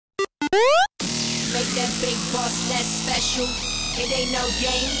big boss that's special. It ain't no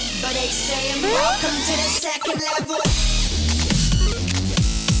game, but they saying welcome to the second level.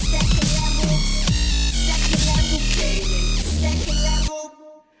 Second level. Second level, baby. Second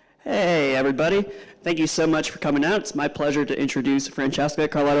level. Hey, everybody. Thank you so much for coming out. It's my pleasure to introduce Francesca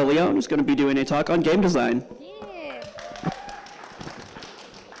Carletto-Leon, who's going to be doing a talk on game design. Yeah.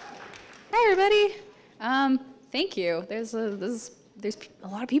 Hi, everybody. Thank you. There's a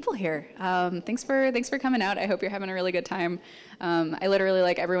lot of people here. Thanks for coming out. I hope you're having a really good time. I literally,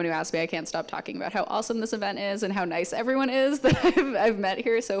 like everyone who asks me, I can't stop talking about how awesome this event is and how nice everyone is that I've met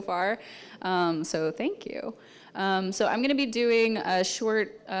here so far. So thank you. So I'm going to be doing a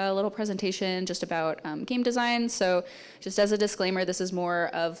short little presentation just about game design. So just as a disclaimer, this is more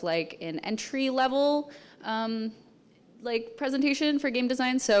of like an entry level like presentation for game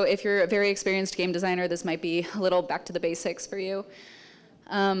design. So if you're a very experienced game designer, this might be a little back to the basics for you.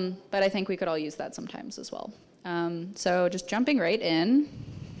 But I think we could all use that sometimes as well. So just jumping right in,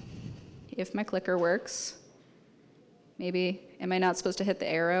 if my clicker works. Maybe, am I not supposed to hit the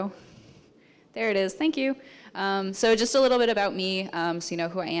arrow? There it is, thank you. So just a little bit about me, so you know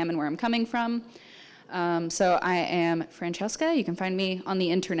who I am and where I'm coming from. So I am Francesca, you can find me on the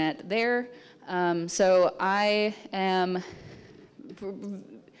internet there. So I'm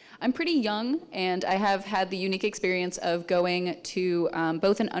pretty young, and I have had the unique experience of going to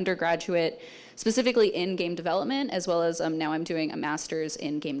both an undergraduate, specifically in game development, as well as now I'm doing a master's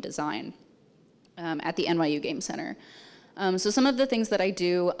in game design at the NYU Game Center. So some of the things that I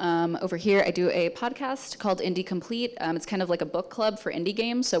do over here, I do a podcast called Indie Complete. It's kind of like a book club for indie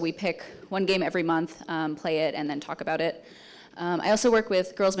games. So we pick one game every month, play it, and then talk about it. I also work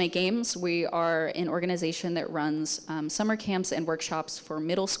with Girls Make Games. We are an organization that runs summer camps and workshops for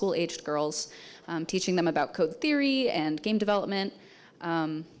middle school aged girls, teaching them about code theory and game development.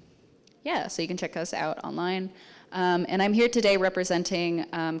 Yeah, so you can check us out online. And I'm here today representing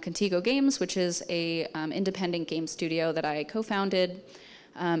Contigo Games, which is a independent game studio that I co-founded.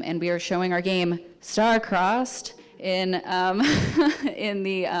 And we are showing our game Star-Crossed in, in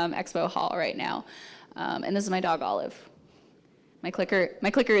the expo hall right now. And this is my dog, Olive. My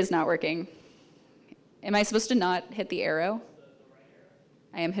clicker is not working. Am I supposed to not hit the arrow?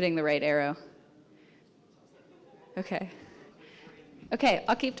 I am hitting the right arrow. Okay. Okay,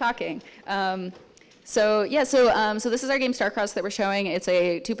 I'll keep talking. So this is our game Star-Crossed that we're showing. It's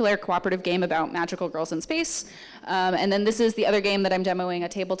a two-player cooperative game about magical girls in space. And then this is the other game that I'm demoing, a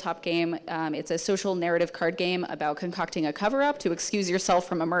tabletop game. It's a social narrative card game about concocting a cover-up to excuse yourself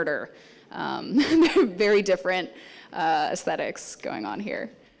from a murder. Very different aesthetics going on here.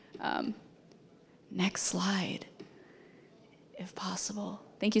 Next slide, if possible.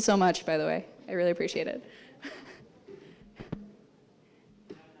 Thank you so much, by the way. I really appreciate it.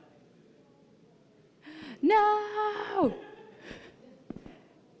 No!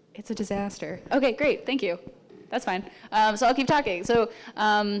 It's a disaster. Okay, great, thank you. That's fine. So I'll keep talking. So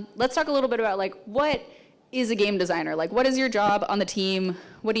let's talk a little bit about like what is a game designer? Like what is your job on the team?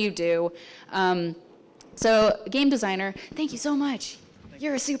 What do you do? So game designer, thank you so much.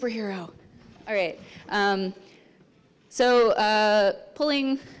 You're a superhero. All right.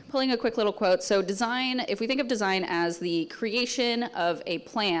 Pulling a quick little quote. So design, if we think of design as the creation of a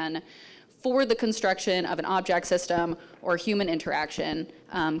plan for the construction of an object system or human interaction,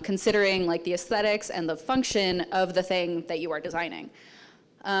 considering like the aesthetics and the function of the thing that you are designing.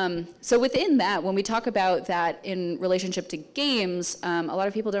 So within that, when we talk about that in relationship to games, a lot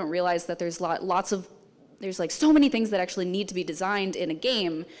of people don't realize that there's there's like so many things that actually need to be designed in a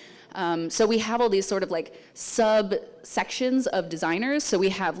game. So we have all these sort of like sub-sections of designers. So we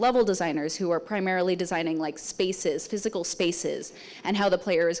have level designers who are primarily designing like spaces, physical spaces, and how the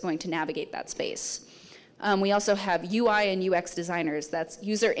player is going to navigate that space. We also have UI and UX designers, that's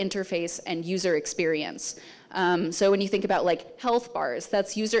user interface and user experience. So when you think about like health bars,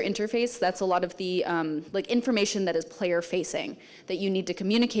 that's user interface, that's a lot of the like information that is player facing that you need to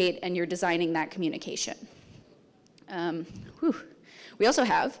communicate, and you're designing that communication. We also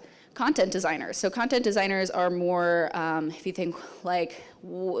have content designers. So content designers are more, if you think like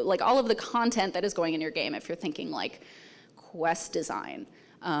all of the content that is going in your game, if you're thinking like quest design.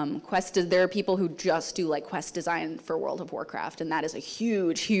 There are people who just do like quest design for World of Warcraft, and that is a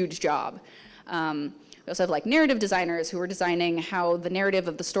huge, huge job. We also have like narrative designers who are designing how the narrative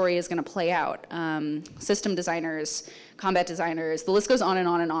of the story is going to play out. System designers, combat designers, the list goes on and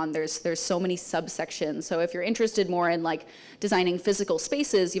on and on. There's so many subsections. So if you're interested more in like designing physical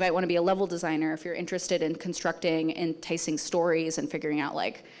spaces, you might want to be a level designer. If you're interested in constructing enticing stories and figuring out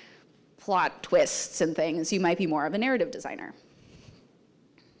like plot twists and things, you might be more of a narrative designer.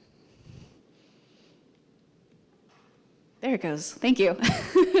 There it goes. Thank you.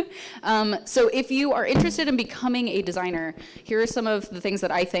 So if you are interested in becoming a designer, here are some of the things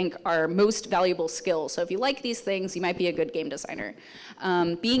that I think are most valuable skills. So if you like these things, you might be a good game designer.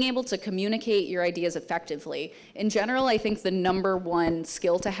 Being able to communicate your ideas effectively. In general, I think the #1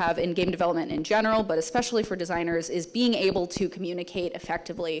 skill to have in game development in general, but especially for designers, is being able to communicate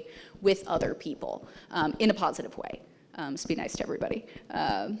effectively with other people in a positive way. So be nice to everybody.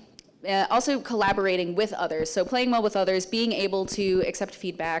 Also collaborating with others, so playing well with others, being able to accept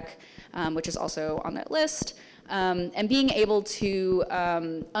feedback, which is also on that list, and being able to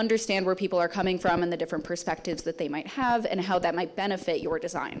understand where people are coming from and the different perspectives that they might have and how that might benefit your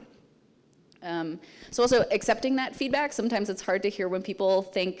design. So also accepting that feedback. Sometimes it's hard to hear when people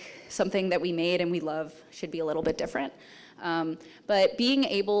think something that we made and we love should be a little bit different. But being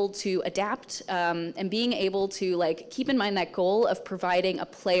able to adapt and being able to keep in mind that goal of providing a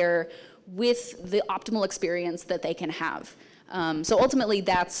player with the optimal experience that they can have. So ultimately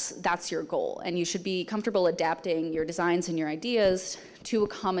that's your goal, and you should be comfortable adapting your designs and your ideas to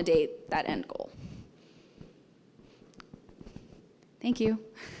accommodate that end goal. Thank you.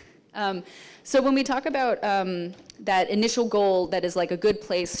 So when we talk about that initial goal that is like a good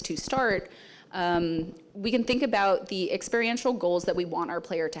place to start, we can think about the experiential goals that we want our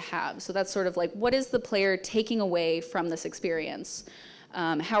player to have. So that's sort of like, what is the player taking away from this experience?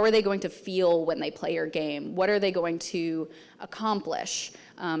 How are they going to feel when they play your game? What are they going to accomplish?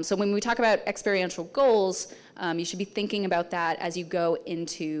 So when we talk about experiential goals, you should be thinking about that as you go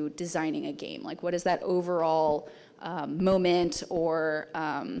into designing a game. Like, what is that overall moment or,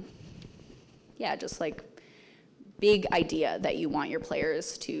 yeah, just like big idea that you want your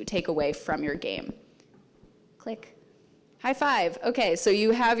players to take away from your game? Click. High five. Okay, so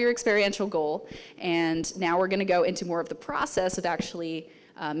you have your experiential goal, and now we're going to go into more of the process of actually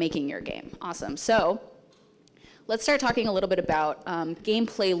making your game. Awesome. So let's start talking a little bit about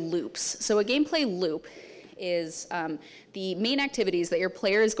gameplay loops. So a gameplay loop is the main activities that your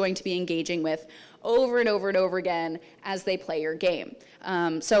player is going to be engaging with over and over and over again as they play your game.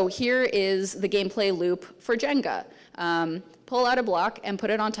 So here is the gameplay loop for Jenga. Pull out a block and put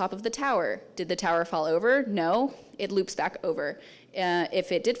it on top of the tower. Did the tower fall over? No, it loops back over.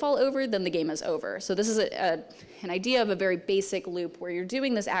 If it did fall over, then the game is over. So this is an idea of a very basic loop where you're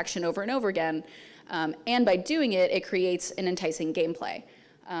doing this action over and over again, and by doing it, it creates an enticing gameplay.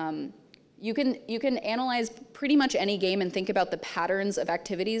 You can analyze pretty much any game and think about the patterns of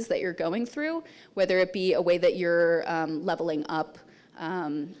activities that you're going through, whether it be a way that you're leveling up.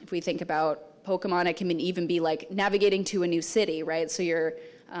 If we think about Pokemon, it can even be like navigating to a new city, right? So you're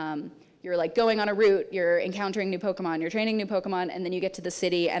like going on a route, you're encountering new Pokemon, you're training new Pokemon, and then you get to the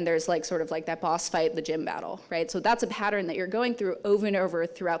city and there's like sort of like that boss fight, the gym battle, right? So that's a pattern that you're going through over and over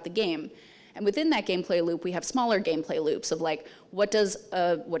throughout the game. And within that gameplay loop, we have smaller gameplay loops of like, what does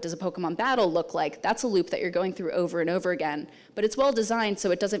a Pokemon battle look like? That's a loop that you're going through over and over again. But it's well designed so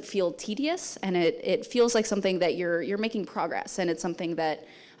it doesn't feel tedious, and it feels like something that you're making progress, and it's something that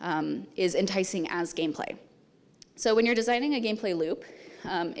is enticing as gameplay. So when you're designing a gameplay loop,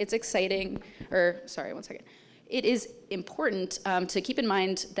 it's exciting, it is important to keep in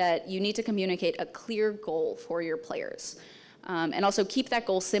mind that you need to communicate a clear goal for your players. And also keep that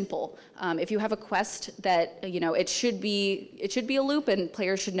goal simple. If you have a quest that, it should be a loop and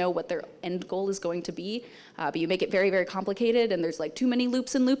players should know what their end goal is going to be, but you make it very, very complicated and there's like too many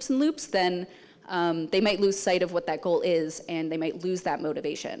loops and loops and loops, then they might lose sight of what that goal is and they might lose that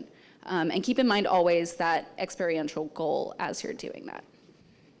motivation. And keep in mind always that experiential goal as you're doing that.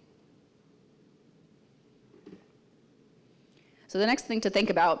 So the next thing to think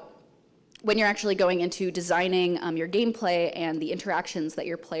about when you're actually going into designing your gameplay and the interactions that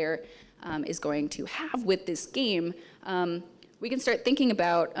your player is going to have with this game, we can start thinking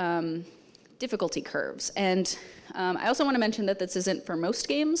about difficulty curves. And I also want to mention that this isn't for most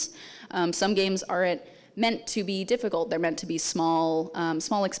games. Some games aren't meant to be difficult. They're meant to be small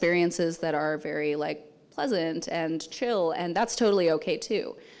experiences that are very pleasant and chill, and that's totally okay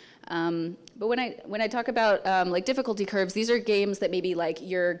too. But when I talk about difficulty curves, these are games that maybe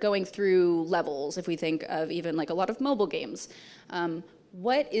you're going through levels. If we think of even a lot of mobile games,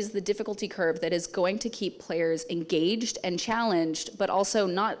 what is the difficulty curve that is going to keep players engaged and challenged, but also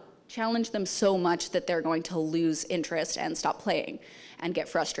not challenge them so much that they're going to lose interest and stop playing and get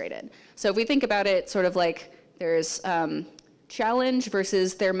frustrated? So if we think about it sort of like there's challenge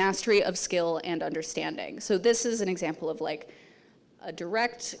versus their mastery of skill and understanding. So this is an example of a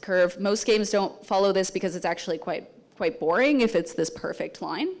direct curve. Most games don't follow this because it's actually quite boring if it's this perfect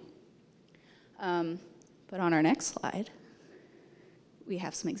line. But on our next slide, we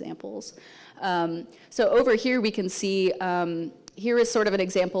have some examples. So over here we can see, here is sort of an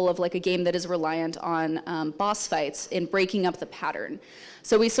example of like a game that is reliant on boss fights in breaking up the pattern.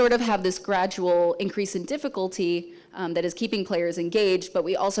 So we sort of have this gradual increase in difficulty that is keeping players engaged, but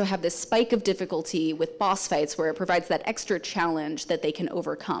we also have this spike of difficulty with boss fights where it provides that extra challenge that they can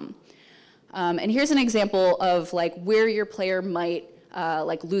overcome. And here's an example of like where your player might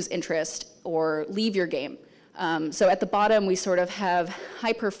like lose interest or leave your game. So at the bottom, we sort of have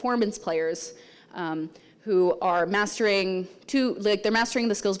high performance players who are mastering they're mastering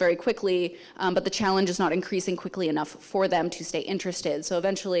the skills very quickly, but the challenge is not increasing quickly enough for them to stay interested. So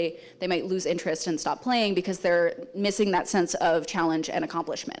eventually they might lose interest and stop playing because they're missing that sense of challenge and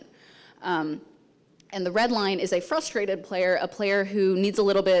accomplishment. And the red line is a frustrated player, a player who needs a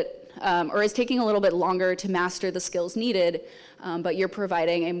little bit, or is taking a little bit longer to master the skills needed, but you're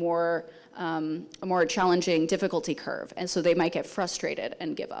providing a more challenging difficulty curve. And so they might get frustrated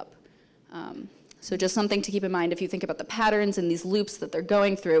and give up. So just something to keep in mind if you think about the patterns and these loops that they're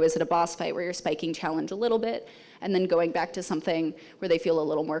going through. Is it a boss fight where you're spiking challenge a little bit and then going back to something where they feel a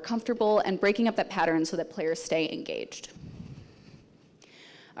little more comfortable and breaking up that pattern so that players stay engaged?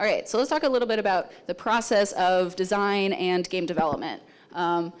 All right, so let's talk a little bit about the process of design and game development.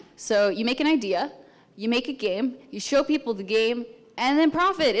 So you make an idea, you make a game, you show people the game, and then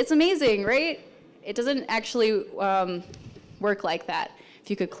profit. It's amazing, right? It doesn't actually work like that. If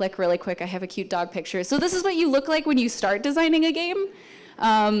you could click really quick, I have a cute dog picture. So this is what you look like when you start designing a game.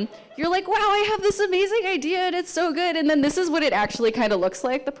 You're like, wow, I have this amazing idea and it's so good. And then this is what it actually kind of looks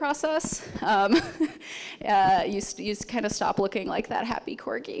like, the process. You kind of stop looking like that happy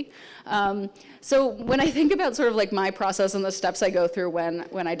corgi. So when I think about sort of like my process and the steps I go through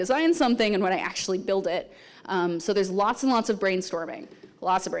when I design something and when I actually build it, so there's lots and lots of brainstorming,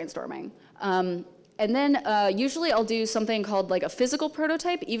 and then usually I'll do something called like a physical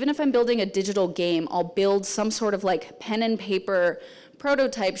prototype. Even if I'm building a digital game, I'll build some sort of like pen and paper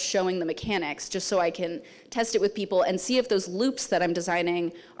prototype showing the mechanics just so I can test it with people and see if those loops that I'm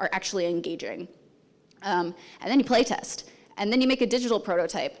designing are actually engaging. And then you play test. And then you make a digital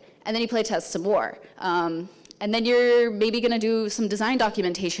prototype. And then you play test some more. And then you're maybe going to do some design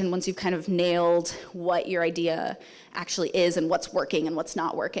documentation once you've kind of nailed what your idea actually is and what's working and what's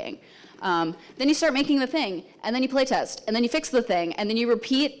not working. Then you start making the thing, and then you play test, and then you fix the thing, and then you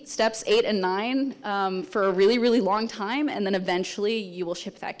repeat steps 8 and 9 for a really, really long time, and then eventually you will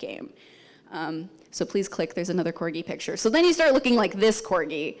ship that game. So please click, there's another corgi picture. So then you start looking like this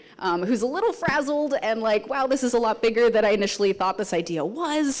corgi, who's a little frazzled and like, wow, this is a lot bigger than I initially thought this idea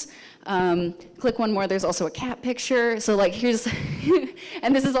was. Click one more, there's also a cat picture. So like here's,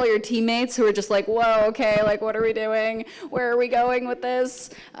 and this is all your teammates who are just like, whoa, okay, like what are we doing? Where are we going with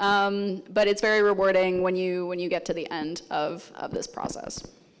this? But it's very rewarding when you get to the end of this process.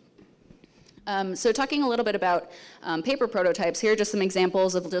 So talking a little bit about paper prototypes, here are just some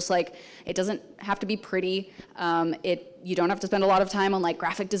examples of just like, it doesn't have to be pretty. You don't have to spend a lot of time on like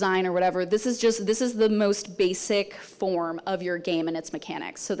graphic design or whatever. This is the most basic form of your game and its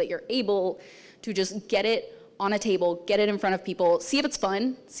mechanics so that you're able to just get it on a table, get it in front of people, see if it's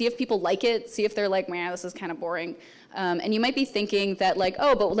fun, see if people like it, see if they're like, man, this is kind of boring. And you might be thinking that like,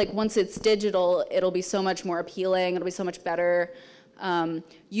 oh, but like once it's digital, it'll be so much more appealing, it'll be so much better.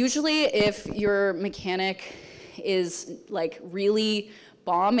 Usually if your mechanic is like really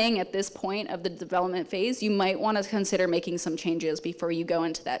bombing at this point of the development phase, you might want to consider making some changes before you go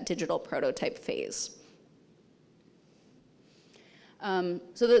into that digital prototype phase.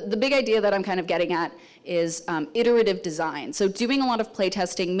 So the big idea that I'm kind of getting at is iterative design. So doing a lot of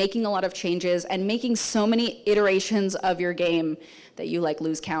playtesting, making a lot of changes, and making so many iterations of your game that you like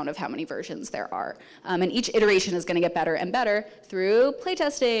lose count of how many versions there are. And each iteration is going to get better and better through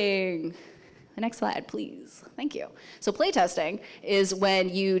playtesting. The next slide, please. Thank you. So playtesting is when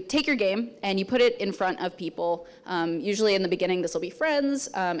you take your game and you put it in front of people. Usually in the beginning, this will be friends,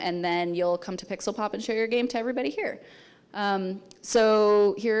 and then you'll come to Pixelpop and show your game to everybody here.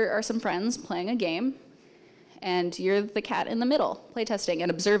 So here are some friends playing a game, and you're the cat in the middle, playtesting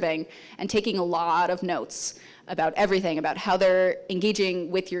and observing and taking a lot of notes about everything, about how they're engaging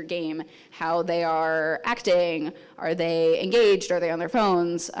with your game, how they are acting, are they engaged, are they on their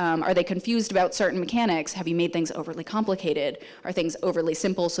phones, are they confused about certain mechanics, have you made things overly complicated, are things overly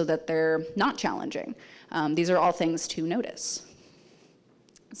simple so that they're not challenging. These are all things to notice.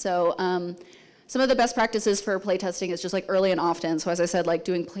 So some of the best practices for playtesting is just like early and often. So as I said, like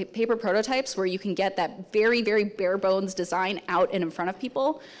doing paper prototypes where you can get that very, very bare bones design out and in front of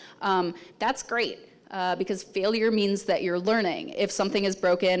people. That's great. because failure means that you're learning. If something is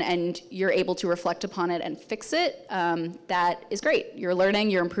broken and you're able to reflect upon it and fix it, that is great. You're learning,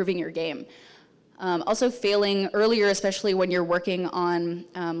 you're improving your game. Also failing earlier, especially when you're working on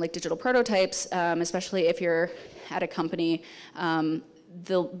like digital prototypes, especially if you're at a company,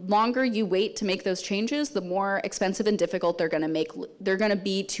 the longer you wait to make those changes, the more expensive and difficult they're going to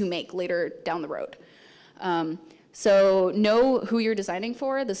be to make later down the road. So know who you're designing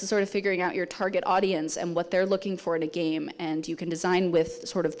for. This is sort of figuring out your target audience and what they're looking for in a game, and you can design with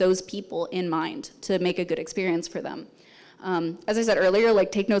sort of those people in mind to make a good experience for them. As I said earlier,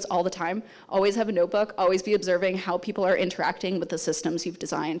 like take notes all the time. Always have a notebook. Always be observing how people are interacting with the systems you've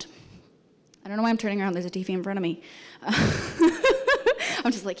designed. I don't know why I'm turning around. There's a TV in front of me.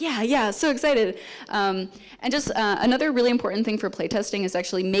 I'm just like, yeah, so excited. And just another really important thing for playtesting is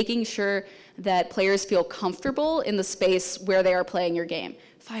actually making sure that players feel comfortable in the space where they are playing your game.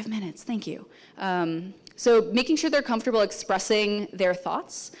 5 minutes, thank you. So making sure they're comfortable expressing their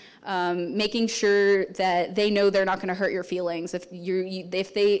thoughts, making sure that they know they're not going to hurt your feelings if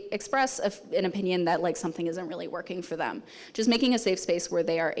they express an opinion that like something isn't really working for them. Just making a safe space where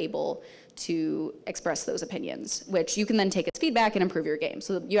they are able to express those opinions, which you can then take as feedback and improve your game.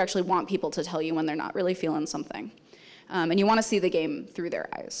 So you actually want people to tell you when they're not really feeling something. And you want to see the game through their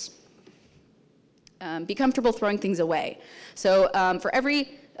eyes. Be comfortable throwing things away. So for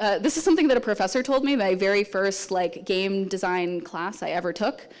every, this is something that a professor told me, my very first like game design class I ever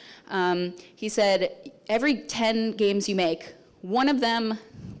took. He said, every 10 games you make, one of them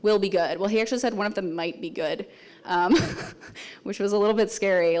will be good. Well, he actually said one of them might be good, which was a little bit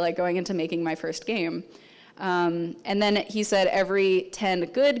scary, like going into making my first game. And then he said, every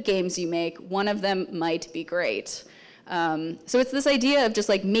 10 good games you make, one of them might be great. So it's this idea of just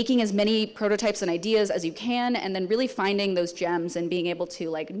like making as many prototypes and ideas as you can, and then really finding those gems and being able to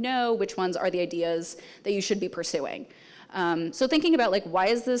like know which ones are the ideas that you should be pursuing. So thinking about like, why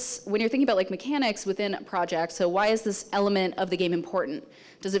is this, when you're thinking about like mechanics within a project, so why is this element of the game important?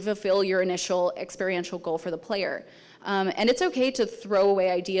 Does it fulfill your initial experiential goal for the player? And it's okay to throw away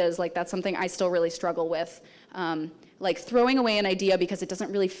ideas, like that's something I still really struggle with. Like throwing away an idea because it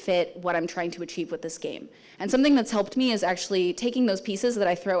doesn't really fit what I'm trying to achieve with this game. And something that's helped me is actually taking those pieces that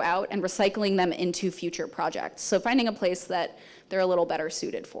I throw out and recycling them into future projects. So finding a place that they're a little better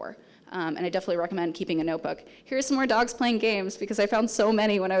suited for. And I definitely recommend keeping a notebook. Here's some more dogs playing games because I found so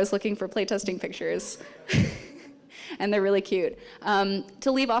many when I was looking for playtesting pictures. And they're really cute.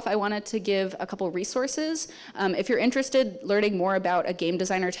 To leave off, I wanted to give a couple resources. If you're interested learning more about a game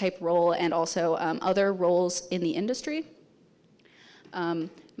designer type role and also other roles in the industry,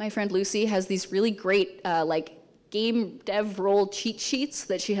 my friend Lucy has these really great like game dev role cheat sheets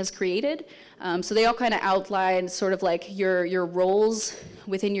that she has created. So they all kind of outline sort of like your roles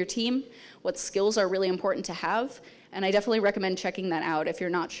within your team, what skills are really important to have. And I definitely recommend checking that out if you're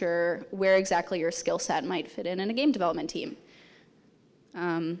not sure where exactly your skill set might fit in a game development team.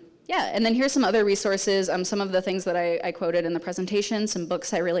 Yeah, and then here's some other resources, some of the things that I quoted in the presentation, some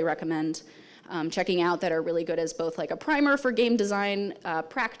books I really recommend checking out that are really good as both like a primer for game design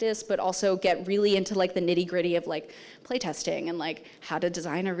practice, but also get really into like the nitty-gritty of like playtesting and like how to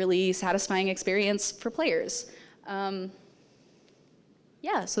design a really satisfying experience for players.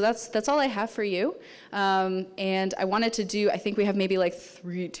 Yeah, so that's all I have for you. And I wanted to do, I think we have maybe like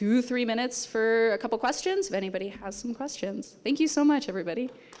 3 minutes for a couple questions, if anybody has some questions. Thank you so much, everybody.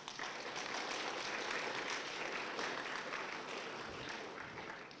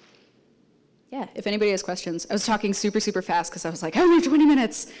 Yeah, if anybody has questions. I was talking super, super fast because I was like, I only have 20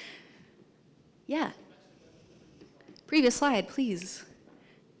 minutes. Yeah. Previous slide, please.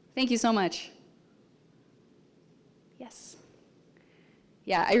 Thank you so much. Yes.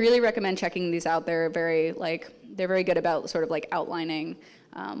 Yeah, I really recommend checking these out. They're very good about sort of like outlining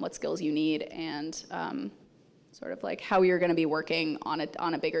what skills you need and sort of like how you're going to be working on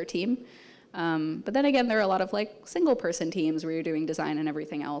a bigger team. But then again, there are a lot of like single person teams where you're doing design and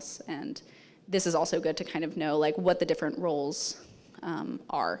everything else. And this is also good to kind of know like what the different roles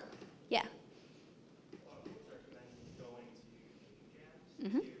are. Yeah.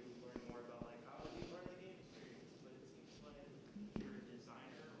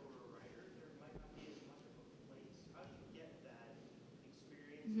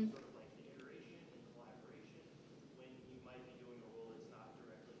 Mm-hmm. Sort of like the iteration and collaboration when you might be doing a role that's not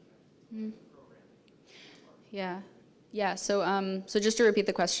directly connected to the program. Yeah. So just to repeat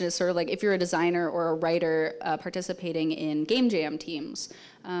the question is sort of like if you're a designer or a writer participating in game jam teams.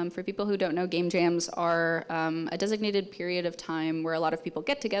 For people who don't know, game jams are a designated period of time where a lot of people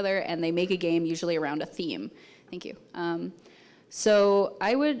get together and they make a game usually around a theme. Thank you. So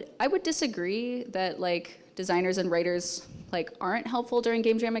I would disagree that like designers and writers like aren't helpful during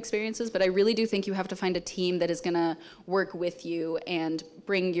game jam experiences, but I really do think you have to find a team that is gonna work with you and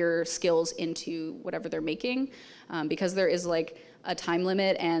bring your skills into whatever they're making, because there is like a time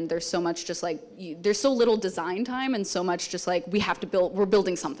limit and there's so much just like, there's so little design time and so much just like, we're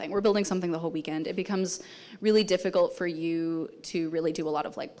building something the whole weekend. It becomes really difficult for you to really do a lot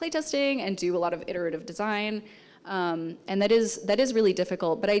of like playtesting and do a lot of iterative design. And that is really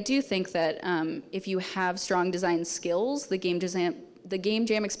difficult, but I do think that if you have strong design skills, the game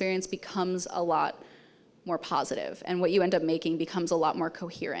jam experience becomes a lot more positive, and what you end up making becomes a lot more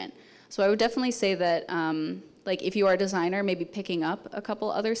coherent. So I would definitely say that like if you are a designer, maybe picking up a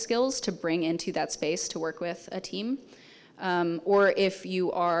couple other skills to bring into that space to work with a team. Or if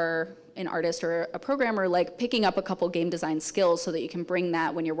you are an artist or a programmer, like picking up a couple game design skills so that you can bring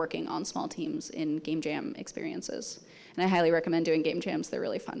that when you're working on small teams in game jam experiences. And I highly recommend doing game jams, they're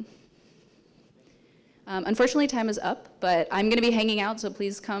really fun. Unfortunately, time is up, but I'm gonna be hanging out, so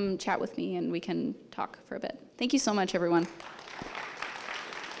please come chat with me and we can talk for a bit. Thank you so much, everyone. It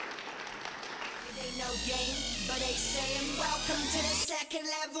ain't no game, but they saying welcome to the second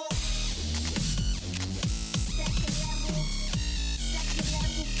level.